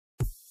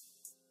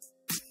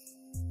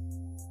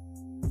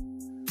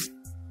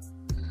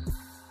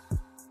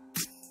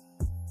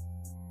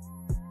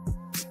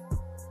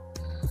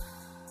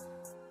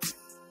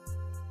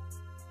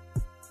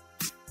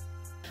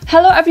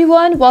Hello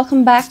everyone,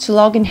 welcome back to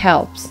Login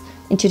Helps.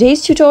 In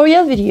today's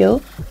tutorial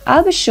video,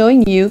 I'll be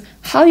showing you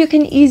how you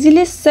can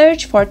easily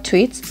search for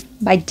tweets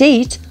by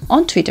date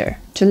on Twitter.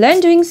 To learn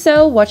doing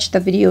so, watch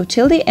the video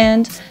till the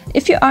end.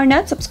 If you are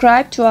not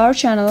subscribed to our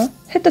channel,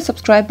 hit the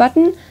subscribe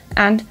button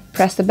and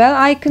press the bell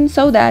icon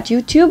so that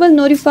YouTube will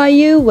notify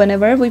you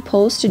whenever we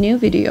post a new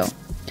video.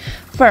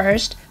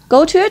 First,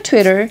 go to your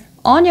Twitter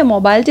on your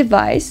mobile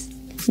device.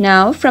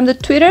 Now, from the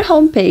Twitter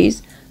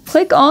homepage,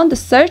 click on the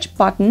search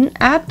button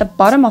at the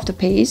bottom of the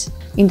page.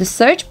 In the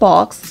search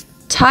box,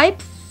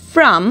 type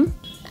from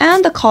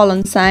and the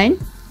colon sign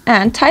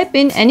and type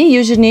in any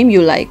username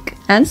you like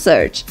and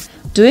search.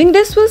 Doing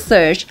this will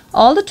search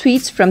all the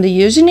tweets from the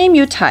username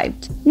you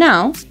typed.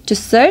 Now, to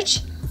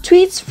search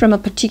tweets from a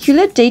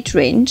particular date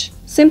range,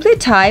 simply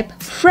type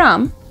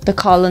from the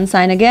colon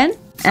sign again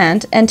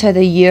and enter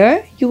the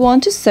year you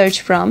want to search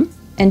from,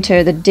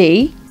 enter the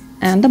day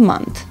and the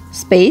month,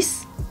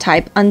 space,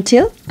 type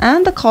until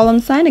and the colon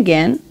sign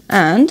again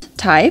and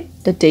type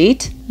the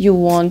date you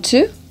want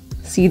to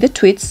see the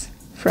tweets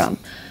from.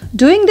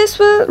 Doing this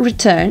will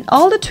return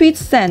all the tweets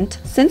sent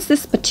since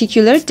this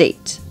particular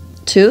date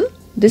to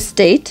this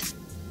date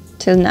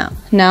till now.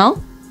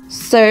 Now,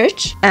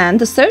 search and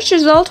the search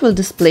result will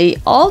display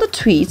all the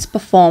tweets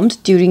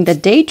performed during the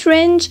date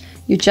range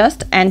you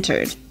just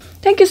entered.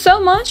 Thank you so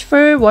much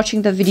for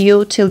watching the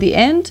video till the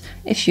end.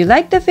 If you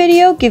liked the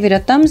video, give it a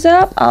thumbs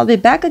up. I'll be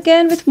back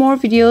again with more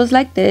videos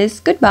like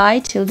this. Goodbye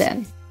till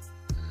then.